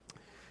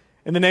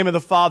In the name of the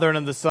Father, and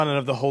of the Son, and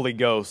of the Holy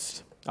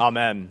Ghost.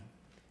 Amen.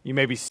 You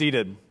may be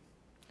seated.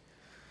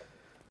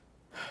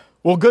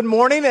 Well, good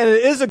morning, and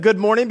it is a good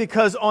morning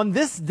because on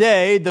this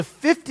day, the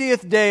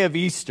 50th day of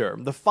Easter,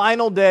 the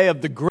final day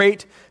of the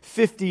great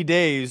 50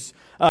 days,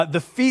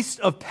 the Feast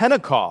of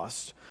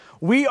Pentecost,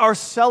 we are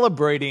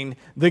celebrating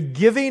the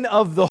giving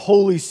of the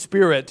Holy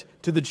Spirit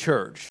to the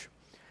church.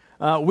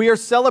 We are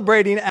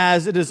celebrating,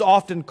 as it is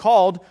often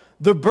called,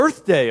 the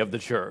birthday of the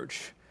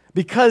church,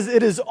 because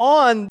it is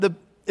on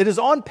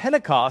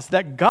Pentecost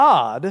that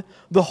God,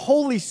 the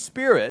Holy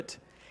Spirit,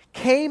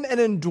 came and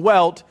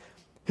indwelt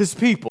his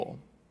people.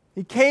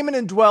 He came and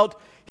indwelt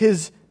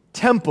his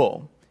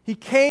temple. He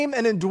came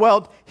and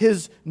indwelt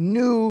his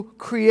new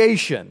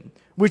creation,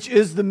 which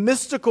is the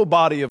mystical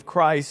body of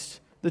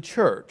Christ, the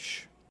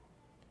church.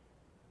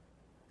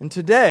 And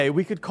today,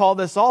 we could call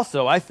this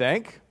also, I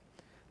think,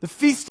 the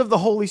Feast of the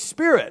Holy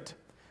Spirit.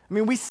 I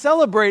mean, we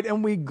celebrate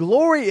and we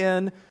glory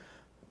in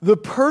the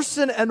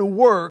person and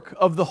work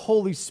of the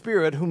Holy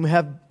Spirit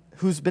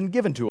who's been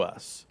given to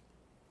us.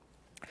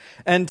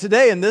 And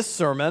today in this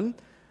sermon,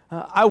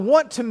 I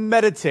want to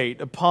meditate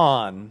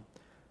upon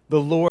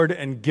the Lord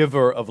and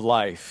giver of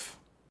life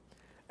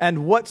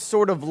and what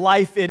sort of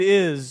life it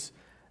is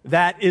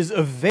that is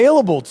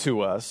available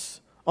to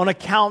us on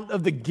account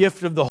of the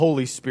gift of the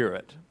Holy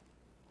Spirit.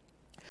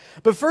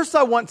 But first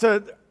I want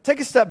to take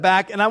a step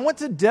back and I want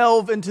to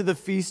delve into the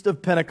Feast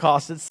of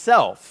Pentecost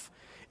itself.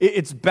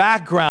 Its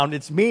background,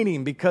 its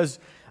meaning, because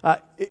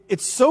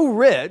it's so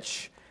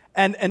rich,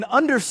 and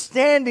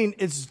understanding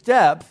its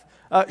depth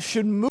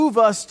should move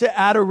us to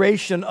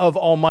adoration of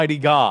Almighty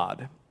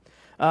God.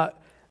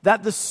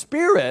 That the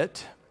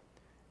Spirit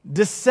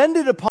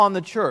descended upon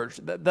the church,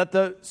 that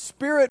the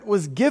Spirit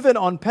was given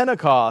on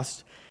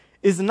Pentecost,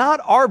 is not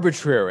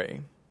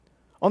arbitrary.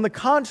 On the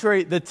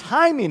contrary, the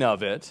timing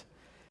of it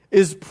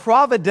is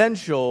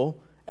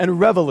providential and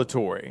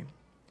revelatory.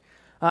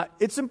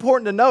 It's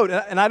important to note,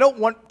 and I don't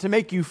want to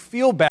make you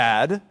feel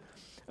bad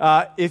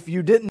if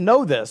you didn't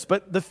know this,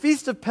 but the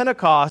Feast of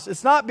Pentecost,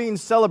 it's not being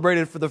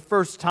celebrated for the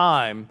first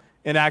time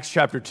in Acts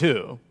chapter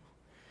 2,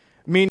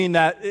 meaning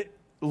that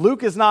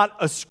Luke is not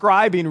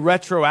ascribing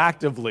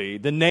retroactively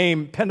the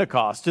name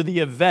Pentecost to the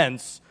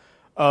events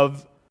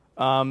of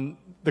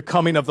the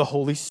coming of the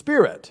Holy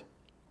Spirit.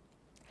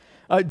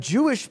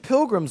 Jewish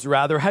pilgrims,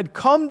 rather, had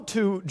come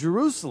to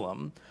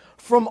Jerusalem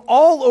from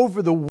all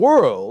over the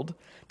world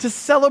to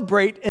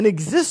celebrate an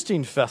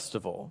existing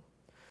festival.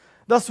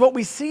 Thus, what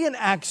we see in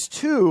Acts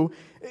 2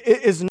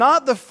 is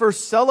not the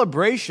first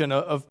celebration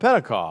of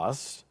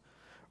Pentecost.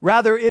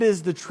 Rather, it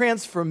is the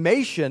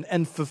transformation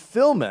and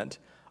fulfillment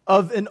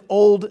of an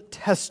Old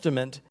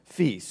Testament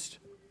feast.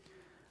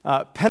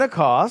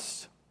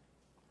 Pentecost,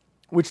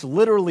 which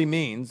literally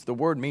means, the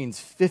word means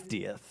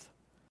 50th,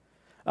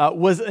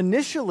 was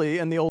initially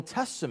in the Old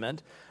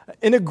Testament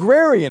an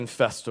agrarian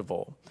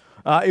festival.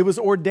 It was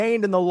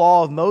ordained in the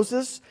law of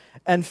Moses,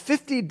 and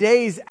 50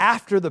 days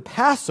after the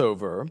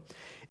Passover,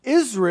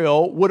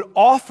 Israel would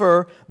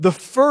offer the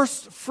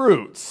first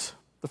fruits,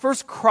 the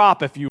first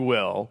crop, if you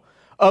will,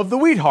 of the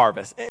wheat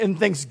harvest in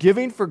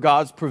thanksgiving for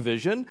God's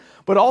provision,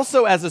 but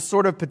also as a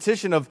sort of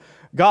petition of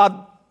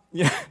God.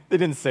 They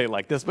didn't say it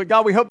like this, but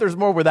God, we hope there's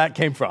more where that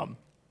came from.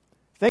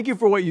 Thank you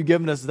for what you've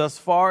given us thus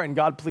far, and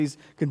God, please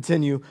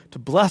continue to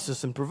bless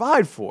us and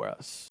provide for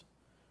us.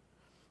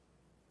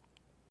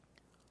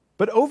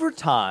 But over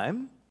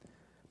time,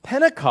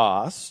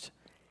 Pentecost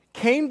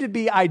came to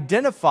be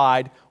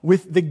identified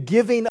with the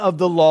giving of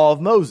the law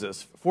of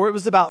Moses, for it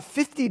was about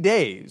 50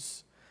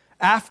 days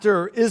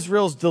after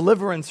Israel's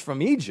deliverance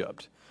from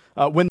Egypt,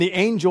 when the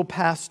angel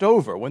passed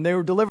over, when they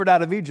were delivered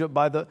out of Egypt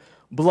by the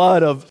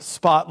blood of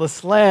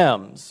spotless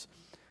lambs.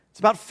 It's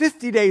about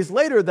 50 days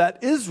later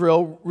that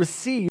Israel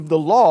received the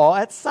law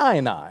at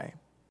Sinai.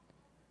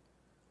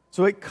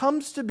 So it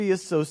comes to be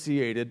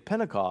associated,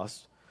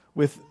 Pentecost,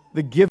 with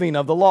the giving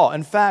of the law.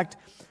 In fact,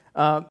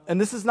 and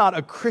this is not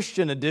a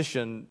Christian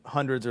addition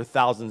hundreds or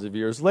thousands of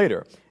years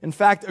later. In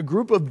fact, a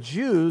group of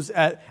Jews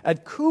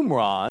at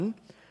Qumran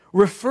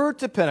referred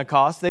to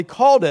Pentecost, they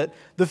called it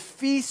the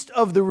Feast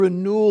of the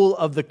Renewal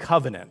of the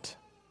Covenant.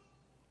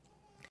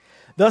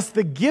 Thus,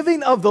 the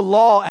giving of the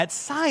law at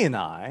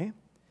Sinai,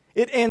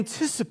 it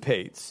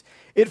anticipates,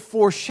 it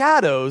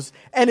foreshadows,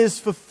 and is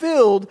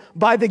fulfilled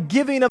by the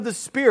giving of the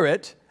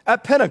Spirit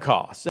at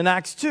Pentecost in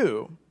Acts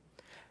 2.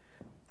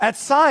 At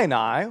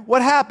Sinai,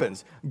 what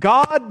happens?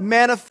 God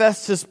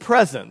manifests his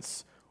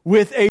presence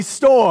with a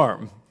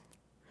storm,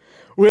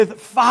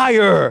 with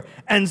fire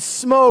and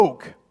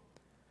smoke.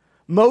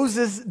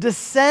 Moses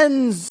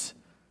descends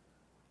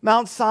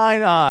Mount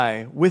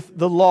Sinai with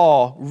the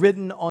law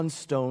written on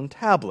stone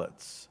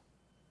tablets.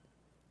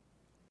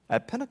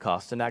 At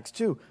Pentecost in Acts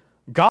 2,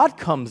 God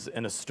comes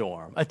in a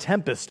storm, a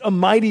tempest, a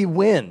mighty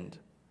wind.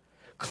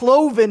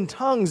 Cloven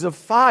tongues of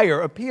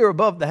fire appear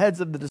above the heads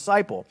of the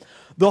disciple.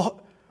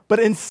 But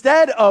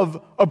instead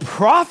of a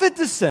prophet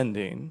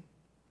descending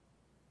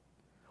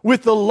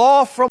with the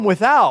law from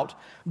without,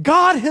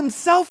 God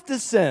himself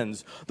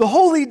descends. The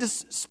Holy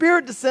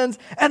Spirit descends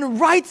and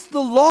writes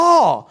the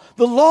law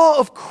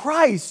of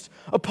Christ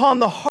upon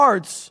the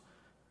hearts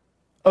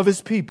of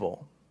his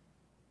people.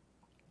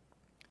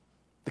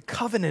 The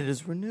covenant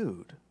is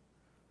renewed.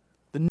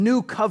 The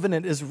new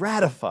covenant is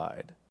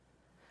ratified.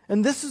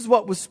 And this is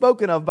what was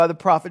spoken of by the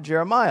prophet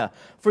Jeremiah.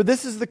 For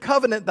this is the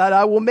covenant that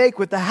I will make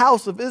with the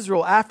house of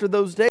Israel after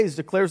those days,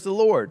 declares the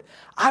Lord.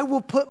 I will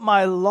put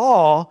my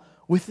law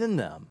within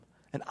them,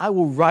 and I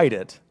will write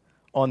it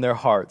on their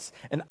hearts,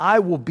 and I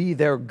will be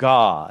their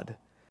God,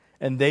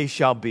 and they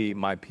shall be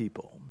my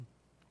people.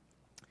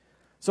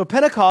 So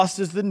Pentecost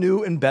is the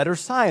new and better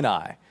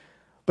Sinai,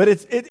 but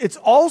it's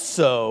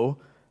also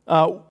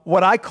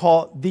what I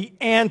call the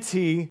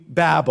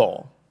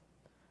anti-Babel.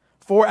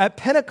 For at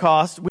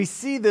Pentecost, we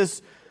see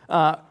this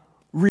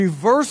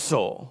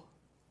reversal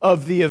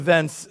of the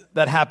events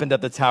that happened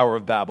at the Tower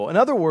of Babel. In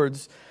other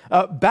words,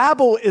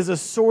 Babel is a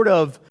sort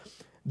of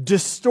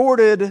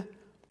distorted,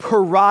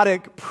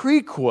 parodic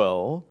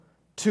prequel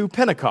to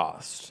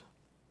Pentecost.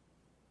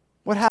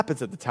 What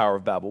happens at the Tower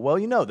of Babel? Well,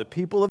 you know, the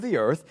people of the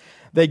earth,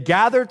 they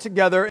gather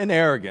together in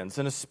arrogance,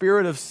 in a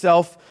spirit of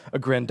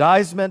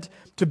self-aggrandizement,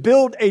 to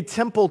build a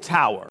temple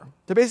tower,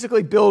 to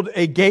basically build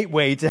a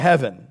gateway to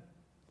heaven.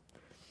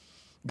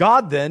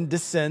 God then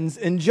descends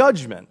in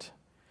judgment.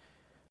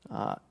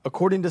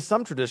 According to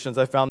some traditions,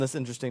 I found this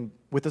interesting,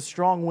 with a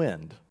strong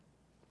wind.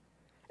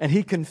 And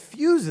he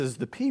confuses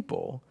the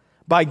people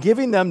by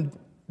giving them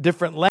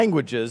different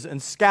languages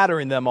and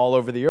scattering them all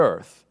over the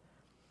earth.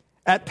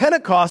 At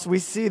Pentecost, we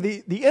see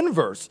the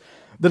inverse.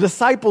 The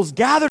disciples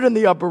gathered in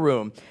the upper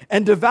room,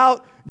 and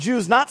devout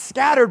Jews, not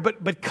scattered,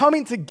 but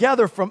coming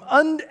together from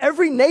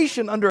every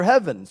nation under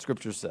heaven,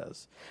 Scripture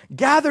says,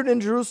 gathered in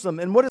Jerusalem.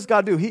 And what does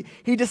God do?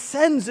 He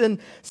descends in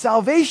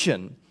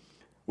salvation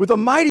with a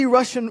mighty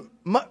rushing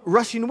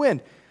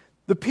wind.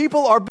 The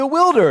people are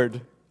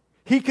bewildered.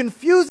 He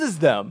confuses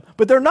them,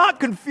 but they're not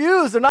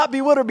confused. They're not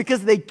bewildered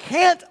because they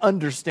can't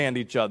understand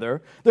each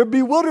other. They're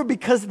bewildered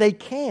because they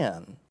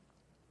can.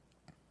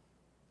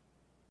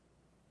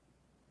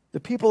 The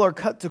people are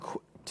cut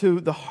to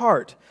the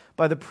heart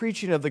by the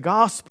preaching of the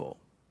gospel.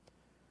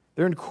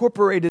 They're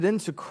incorporated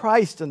into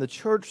Christ and the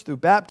church through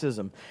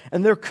baptism,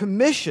 and they're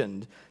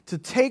commissioned to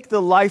take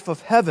the life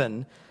of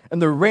heaven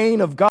and the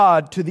reign of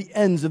God to the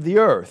ends of the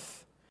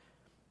earth.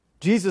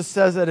 Jesus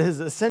says at his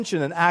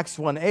ascension in Acts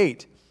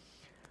 1:8,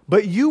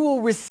 "But you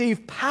will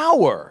receive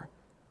power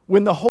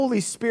when the Holy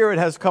Spirit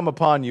has come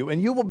upon you,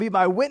 and you will be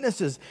my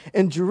witnesses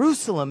in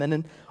Jerusalem and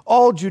in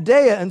all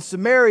Judea and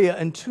Samaria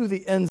and to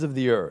the ends of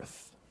the earth."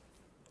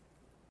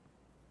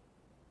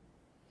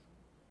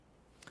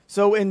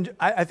 So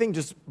I think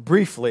just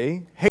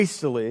briefly,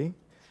 hastily,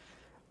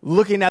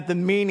 looking at the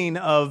meaning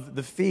of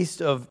the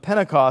Feast of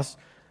Pentecost,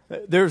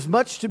 there's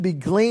much to be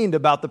gleaned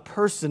about the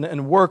person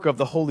and work of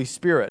the Holy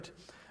Spirit,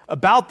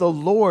 about the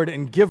Lord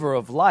and giver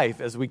of life,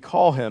 as we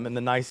call him in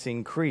the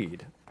Nicene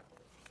Creed.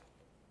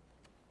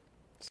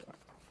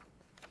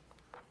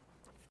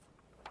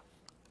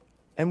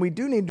 And we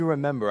do need to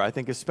remember, I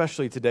think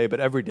especially today, but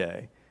every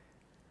day,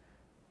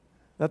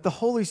 that the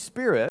Holy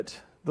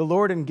Spirit, the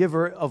Lord and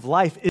giver of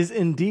life, is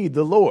indeed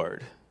the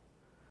Lord.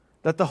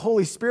 That the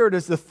Holy Spirit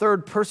is the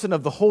third person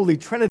of the Holy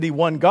Trinity,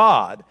 one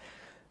God.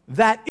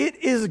 That it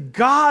is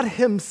God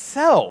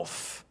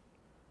himself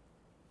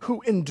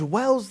who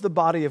indwells the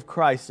body of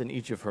Christ in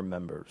each of her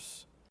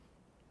members.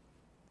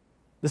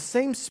 The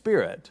same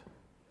Spirit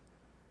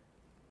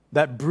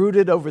that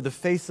brooded over the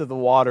face of the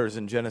waters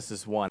in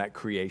Genesis 1 at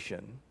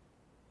creation,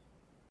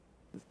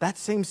 that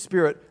same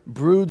Spirit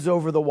broods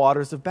over the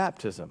waters of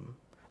baptism.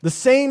 The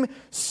same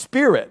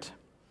Spirit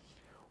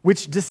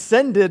which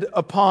descended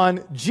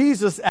upon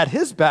Jesus at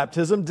his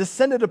baptism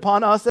descended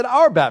upon us at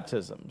our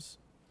baptisms.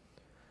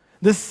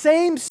 The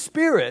same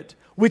Spirit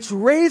which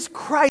raised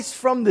Christ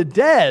from the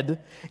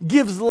dead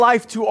gives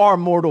life to our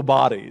mortal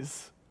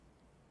bodies.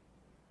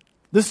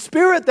 The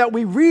Spirit that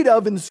we read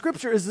of in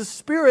Scripture is the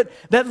Spirit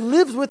that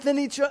lives within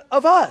each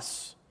of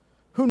us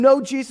who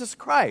know Jesus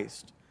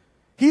Christ.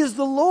 He is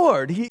the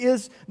Lord. He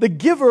is the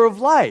giver of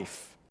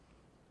life.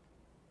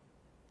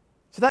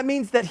 So that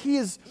means that he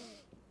is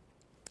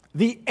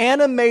the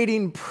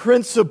animating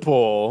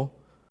principle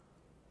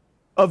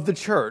of the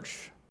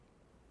church,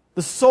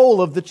 the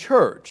soul of the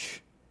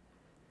church.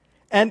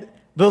 And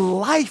the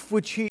life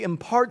which he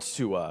imparts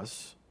to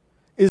us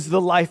is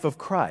the life of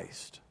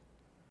Christ.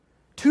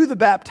 To the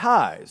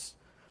baptized,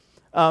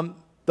 the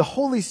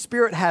Holy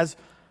Spirit has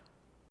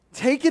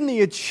taken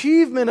the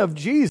achievement of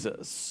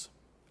Jesus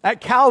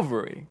at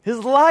Calvary,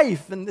 his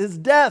life and his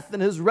death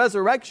and his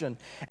resurrection,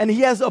 and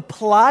he has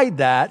applied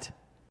that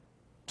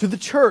to the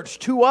church,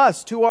 to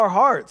us, to our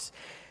hearts.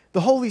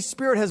 The Holy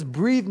Spirit has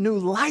breathed new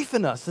life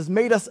in us, has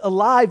made us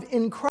alive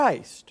in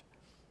Christ.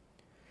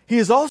 He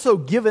has also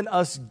given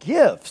us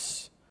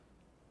gifts.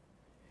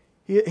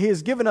 He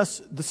has given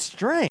us the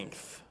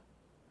strength,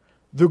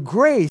 the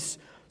grace,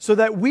 so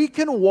that we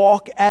can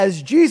walk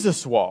as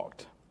Jesus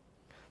walked,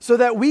 so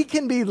that we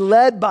can be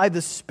led by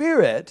the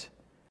Spirit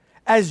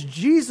as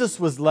Jesus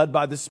was led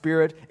by the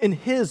Spirit in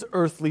his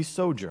earthly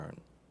sojourn.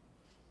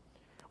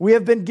 We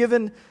have been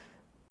given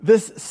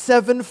this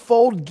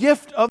sevenfold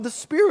gift of the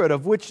Spirit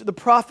of which the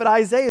prophet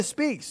Isaiah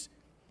speaks.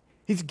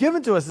 He's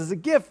given to us as a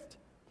gift.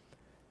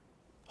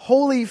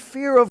 Holy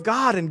fear of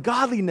God and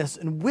godliness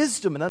and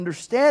wisdom and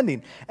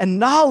understanding and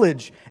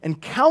knowledge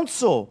and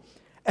counsel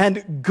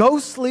and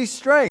ghostly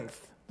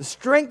strength, the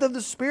strength of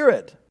the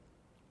Spirit.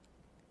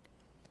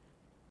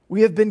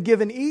 We have been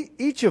given,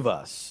 each of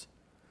us,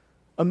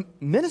 a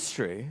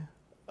ministry,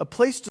 a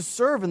place to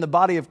serve in the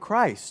body of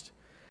Christ.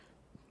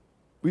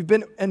 We've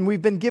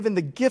been given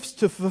the gifts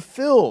to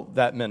fulfill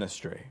that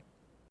ministry.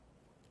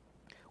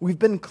 We've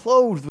been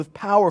clothed with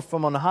power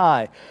from on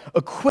high,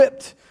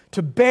 equipped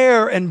to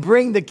bear and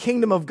bring the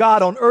kingdom of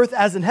God on earth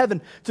as in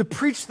heaven, to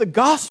preach the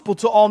gospel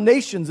to all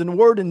nations in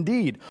word and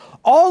deed.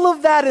 All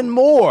of that and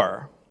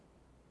more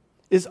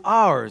is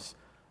ours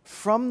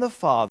from the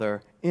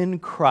Father in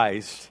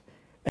Christ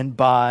and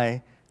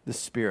by the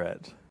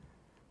Spirit.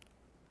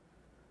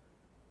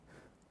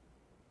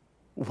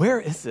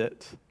 Where is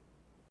it?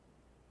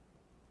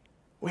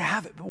 We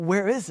have it, but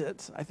where is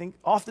it? I think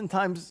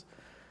oftentimes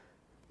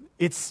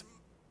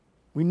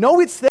we know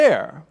it's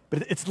there,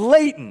 but it's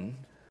latent,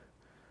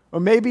 or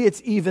maybe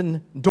it's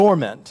even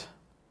dormant.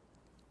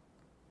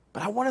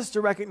 But I want us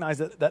to recognize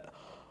that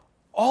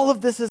all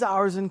of this is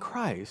ours in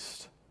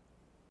Christ.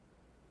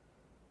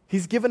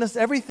 He's given us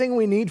everything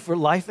we need for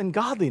life and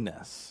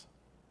godliness.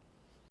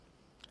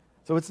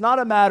 So it's not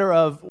a matter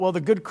of, well,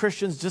 the good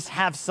Christians just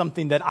have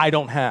something that I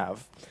don't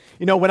have.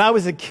 You know, when I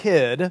was a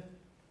kid,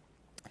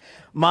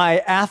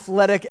 my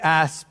athletic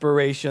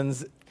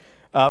aspirations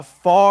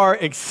far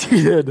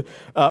exceeded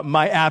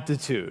my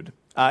aptitude,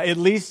 at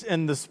least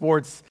in the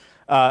sports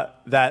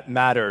that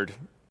mattered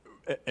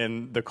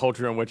in the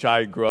culture in which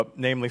I grew up,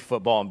 namely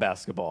football and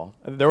basketball.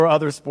 There were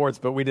other sports,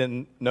 but we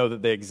didn't know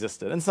that they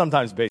existed, and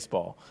sometimes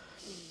baseball.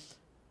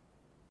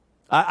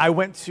 I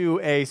went to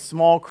a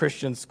small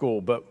Christian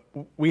school, but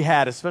we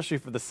had, especially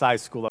for the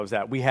size school I was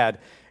at, we had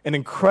an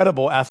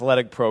incredible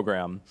athletic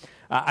program.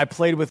 I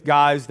played with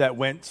guys that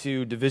went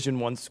to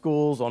Division I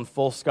schools on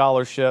full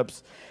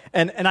scholarships,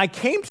 and I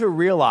came to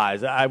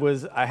realize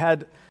even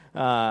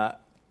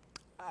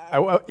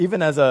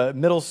as a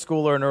middle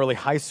schooler and early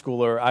high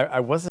schooler, I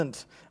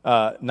wasn't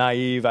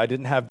naive. I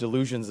didn't have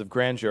delusions of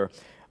grandeur,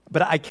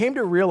 but I came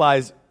to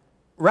realize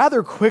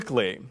rather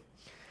quickly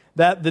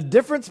that the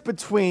difference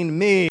between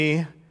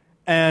me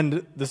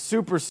and the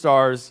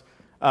superstars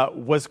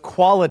was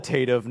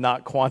qualitative,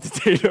 not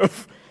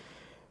quantitative.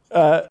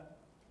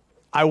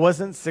 I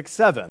wasn't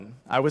 6'7".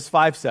 I was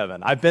 5'7".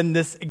 I've been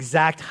this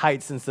exact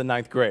height since the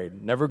 9th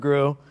grade. Never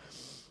grew.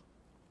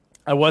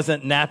 I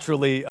wasn't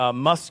naturally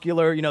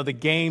muscular. You know, the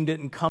game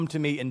didn't come to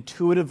me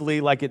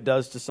intuitively like it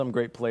does to some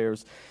great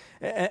players.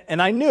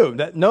 And I knew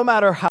that no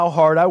matter how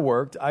hard I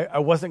worked, I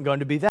wasn't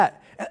going to be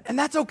that. And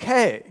that's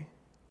okay.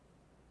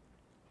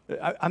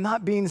 I'm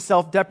not being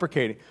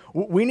self-deprecating.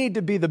 We need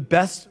to be the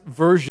best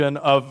version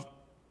of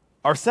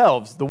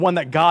ourselves, the one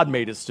that God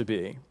made us to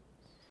be.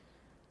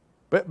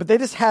 But they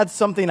just had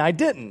something I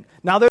didn't.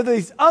 Now, there are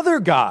these other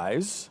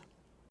guys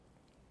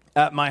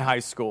at my high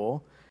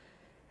school,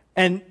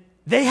 and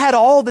they had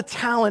all the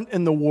talent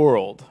in the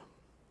world.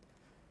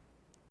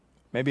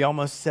 Maybe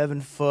almost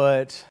 7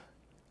 foot,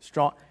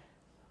 strong.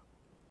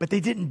 But they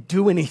didn't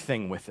do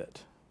anything with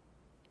it.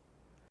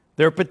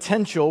 Their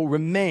potential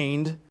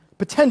remained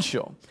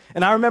potential.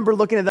 And I remember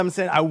looking at them and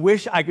saying, I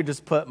wish I could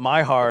just put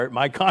my heart,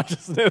 my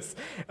consciousness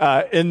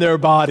in their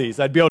bodies.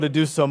 I'd be able to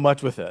do so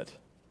much with it.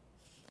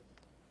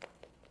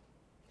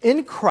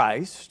 In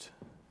Christ,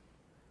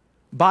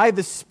 by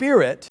the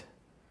Spirit,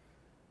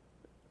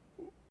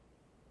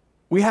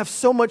 we have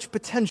so much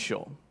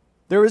potential.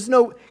 There is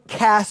no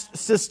caste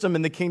system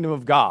in the kingdom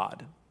of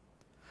God.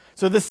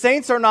 So the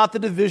saints are not the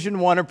Division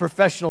I or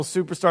professional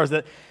superstars,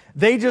 that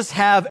they just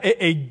have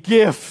a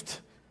gift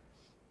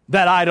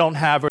that I don't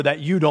have or that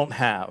you don't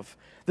have.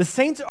 The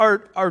saints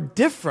are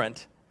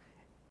different,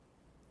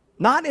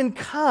 not in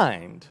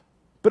kind,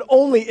 but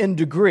only in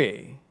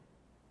degree.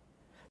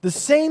 The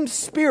same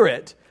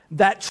Spirit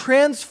that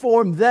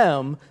transformed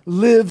them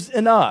lives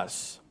in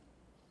us.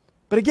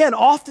 But again,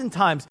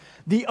 oftentimes,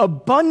 the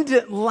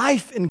abundant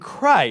life in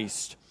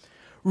Christ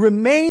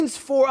remains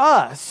for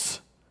us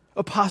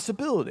a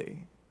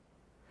possibility.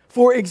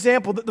 For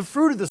example, the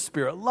fruit of the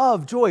Spirit,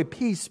 love, joy,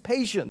 peace,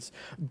 patience,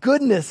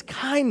 goodness,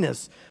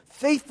 kindness,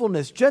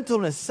 faithfulness,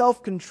 gentleness,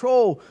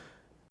 self-control,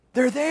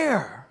 they're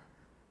there.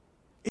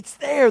 It's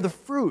there, the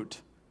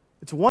fruit.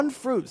 It's one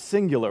fruit,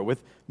 singular,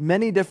 with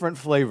many different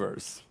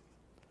flavors.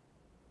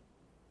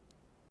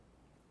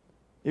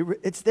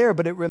 It's there,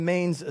 but it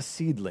remains a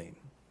seedling.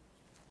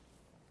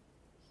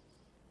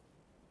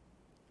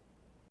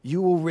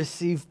 You will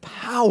receive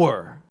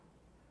power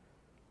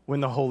when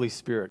the Holy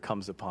Spirit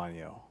comes upon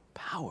you.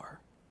 Power.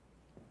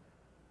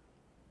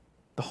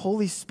 The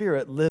Holy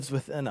Spirit lives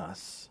within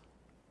us.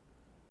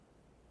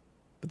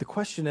 But the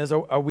question is,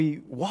 are we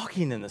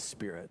walking in the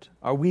Spirit?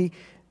 Are we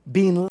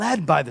being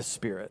led by the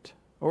Spirit?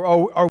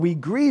 Or are we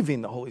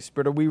grieving the Holy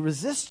Spirit? Are we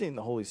resisting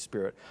the Holy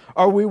Spirit?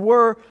 Are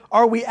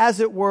we, as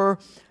it were,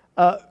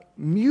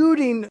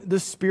 muting the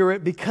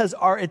Spirit because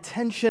our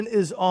attention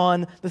is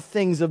on the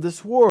things of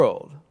this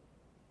world?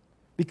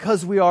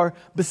 Because we are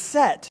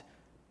beset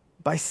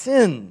by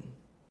sin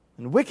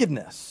and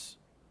wickedness.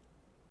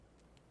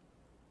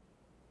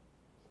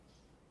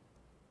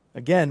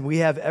 Again, we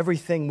have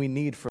everything we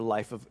need for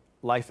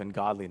life and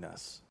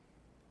godliness.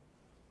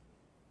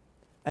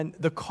 And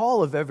the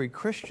call of every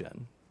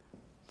Christian,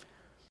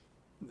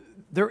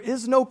 there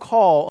is no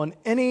call on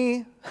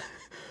any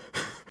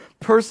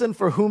person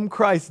for whom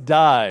Christ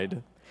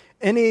died,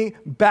 any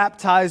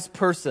baptized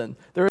person.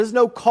 There is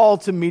no call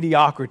to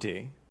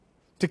mediocrity,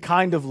 to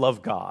kind of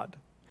love God,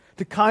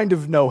 to kind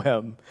of know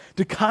Him,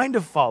 to kind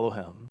of follow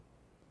Him.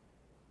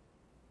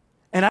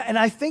 And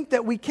I think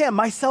that we can,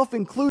 myself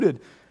included,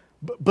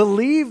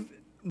 believe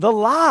the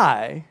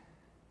lie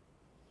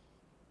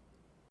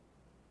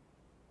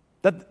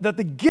that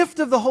the gift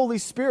of the Holy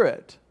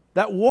Spirit,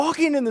 that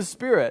walking in the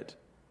Spirit,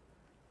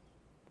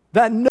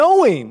 that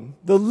knowing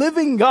the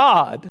living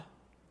God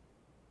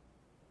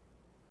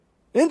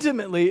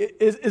intimately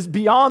is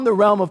beyond the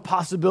realm of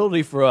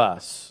possibility for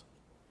us.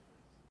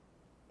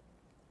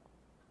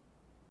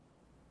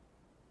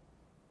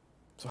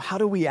 So how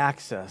do we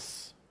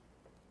access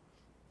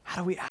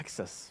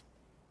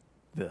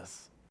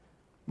this?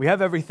 We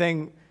have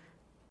everything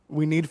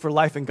we need for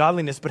life and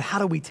godliness, but how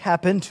do we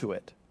tap into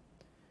it?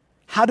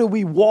 How do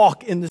we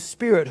walk in the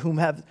Spirit whom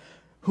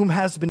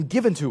has been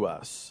given to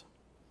us?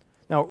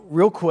 Now,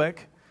 real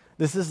quick,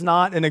 this is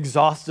not an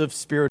exhaustive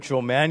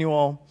spiritual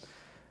manual,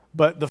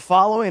 but the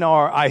following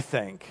are, I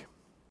think,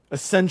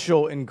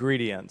 essential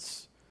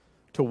ingredients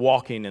to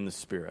walking in the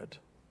Spirit: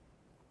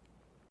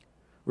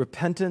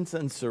 repentance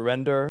and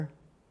surrender,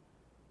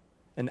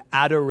 and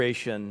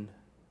adoration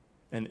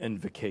and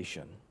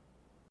invocation.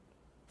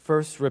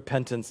 First,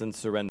 repentance and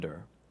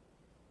surrender.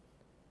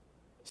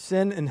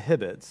 Sin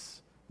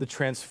inhibits the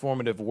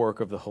transformative work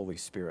of the Holy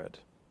Spirit.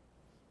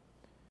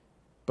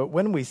 But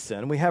when we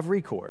sin, we have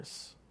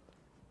recourse.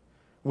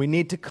 We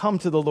need to come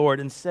to the Lord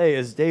and say,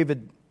 as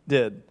David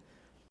did,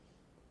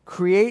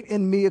 "Create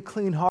in me a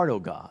clean heart, O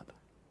God,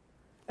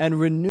 and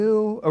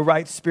renew a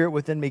right spirit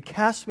within me.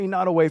 Cast me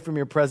not away from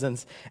your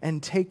presence,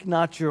 and take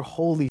not your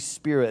Holy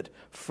Spirit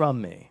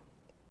from me."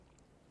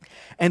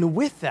 And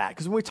with that,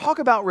 because when we talk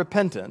about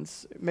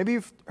repentance, maybe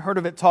you've heard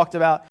of it talked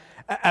about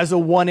as a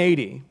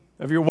 180.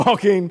 If you're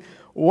walking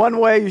one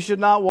way you should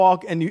not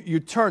walk, and you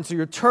turn. So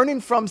you're turning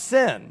from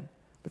sin.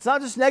 It's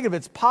not just negative,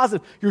 it's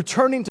positive. You're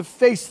turning to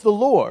face the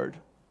Lord.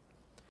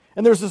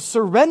 And there's a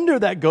surrender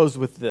that goes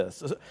with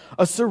this.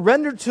 A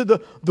surrender to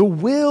the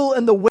will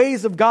and the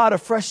ways of God,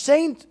 afresh,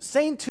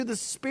 saying to the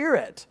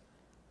Spirit,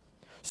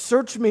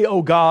 "Search me,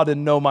 O God,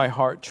 and know my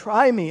heart.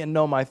 Try me and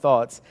know my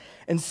thoughts.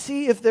 And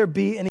see if there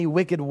be any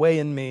wicked way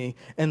in me,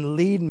 and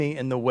lead me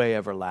in the way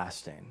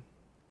everlasting."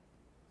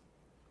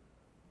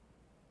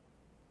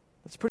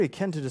 It's pretty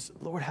akin to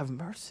just, "Lord, have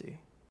mercy.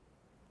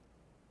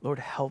 Lord,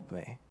 help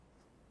me.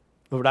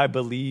 Lord, I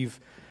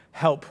believe.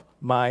 Help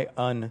my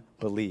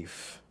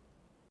unbelief."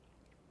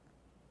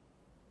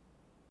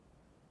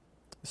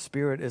 The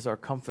Spirit is our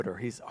comforter.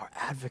 He's our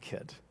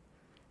advocate.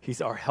 He's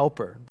our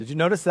helper. Did you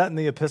notice that in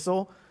the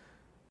epistle?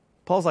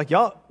 Paul's like,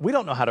 y'all, we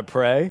don't know how to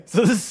pray.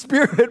 So the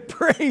Spirit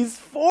prays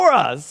for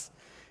us.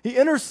 He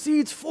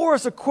intercedes for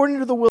us according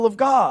to the will of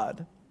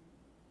God.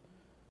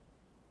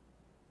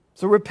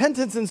 So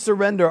repentance and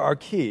surrender are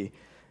key.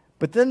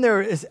 But then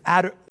there is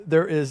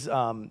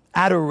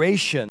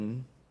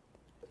adoration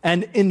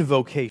and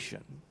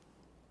invocation.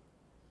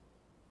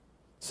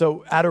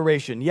 So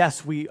adoration,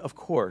 yes, we, of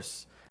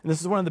course, and this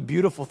is one of the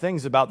beautiful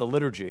things about the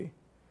liturgy,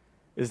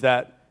 is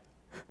that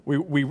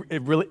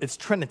it's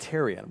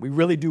Trinitarian. We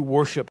really do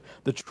worship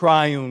the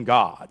triune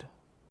God.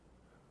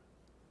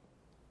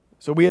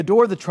 So we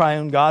adore the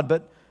triune God,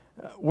 but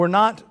we're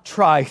not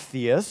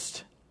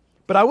tritheist.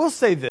 But I will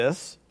say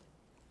this,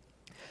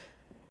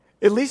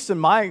 at least in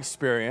my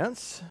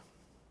experience,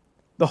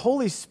 the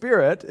Holy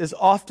Spirit is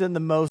often the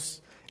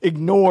most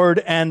ignored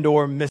and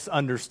or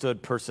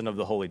misunderstood person of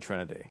the Holy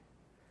Trinity.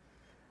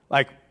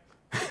 Like,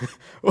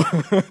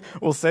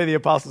 we'll say the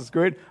Apostles'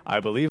 Creed, "I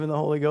believe in the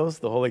Holy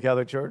Ghost, the Holy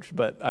Catholic Church,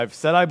 but I've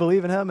said I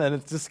believe in Him," and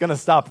it's just going to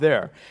stop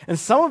there. And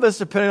some of us,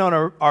 depending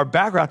on our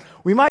background,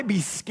 we might be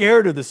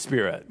scared of the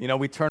Spirit. You know,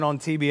 we turn on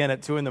TBN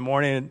at 2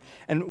 a.m,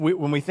 and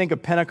when we think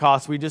of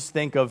Pentecost, we just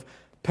think of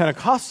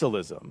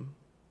Pentecostalism.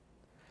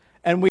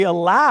 And we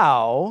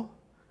allow,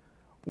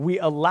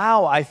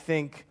 I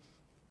think,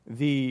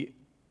 the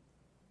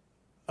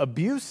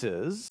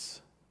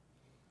abuses,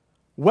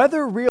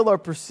 whether real or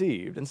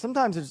perceived, and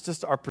sometimes it's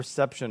just our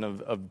perception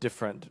of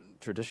different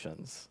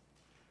traditions,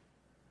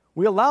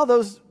 we allow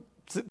those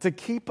to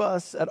keep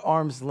us at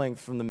arm's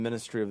length from the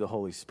ministry of the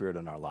Holy Spirit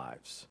in our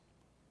lives.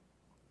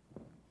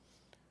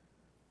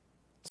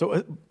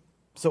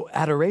 So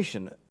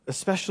adoration,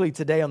 especially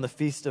today on the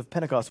Feast of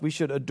Pentecost, we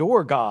should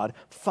adore God,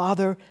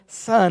 Father,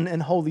 Son,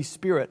 and Holy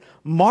Spirit,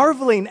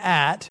 marveling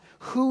at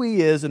who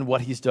He is and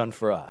what He's done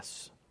for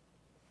us.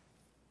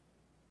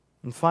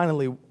 And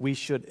finally, we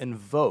should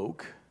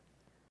invoke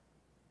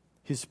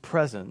his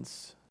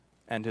presence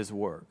and his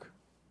work.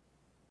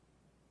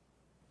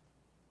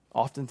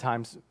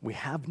 Oftentimes, we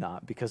have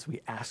not because we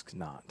ask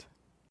not.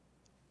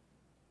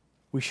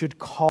 We should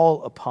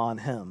call upon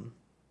him.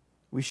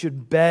 We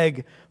should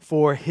beg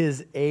for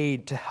his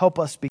aid to help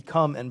us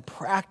become and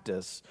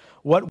practice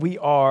what we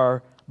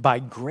are by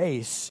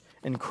grace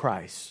in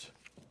Christ.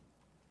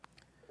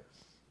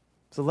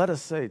 So let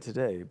us say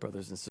today,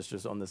 brothers and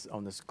sisters, on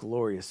this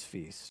glorious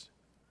feast,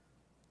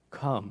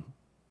 come,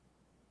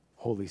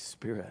 Holy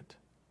Spirit,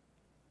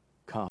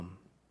 come.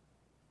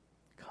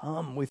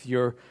 Come with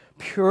your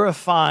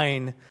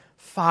purifying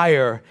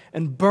fire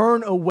and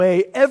burn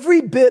away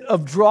every bit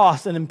of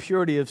dross and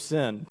impurity of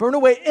sin. Burn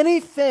away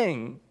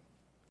anything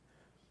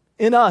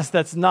in us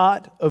that's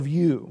not of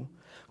you.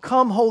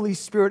 Come, Holy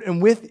Spirit,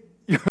 and with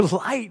your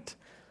light,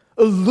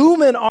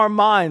 illumine our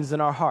minds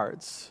and our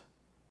hearts.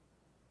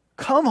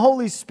 Come,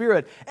 Holy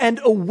Spirit, and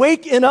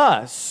awake in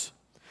us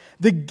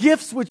the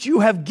gifts which you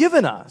have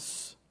given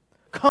us.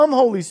 Come,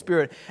 Holy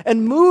Spirit,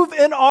 and move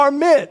in our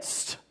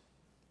midst.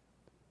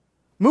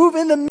 Move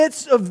in the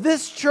midst of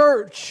this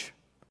church.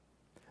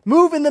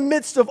 Move in the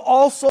midst of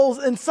all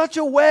souls in such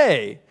a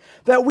way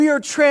that we are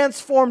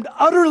transformed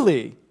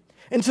utterly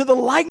into the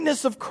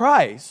likeness of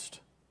Christ.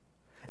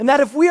 And that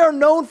if we are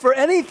known for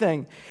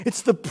anything,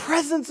 it's the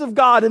presence of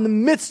God in the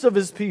midst of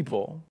his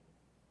people.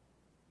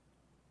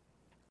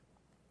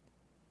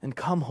 And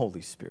come,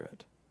 Holy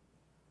Spirit,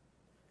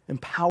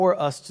 empower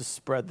us to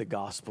spread the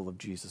gospel of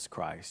Jesus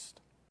Christ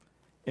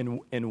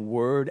in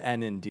word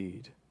and in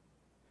deed,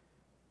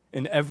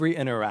 in every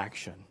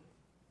interaction,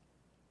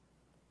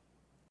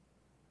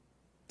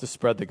 to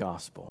spread the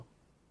gospel.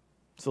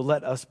 So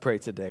let us pray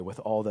today with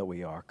all that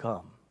we are.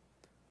 Come,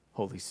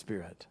 Holy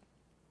Spirit,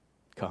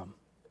 come.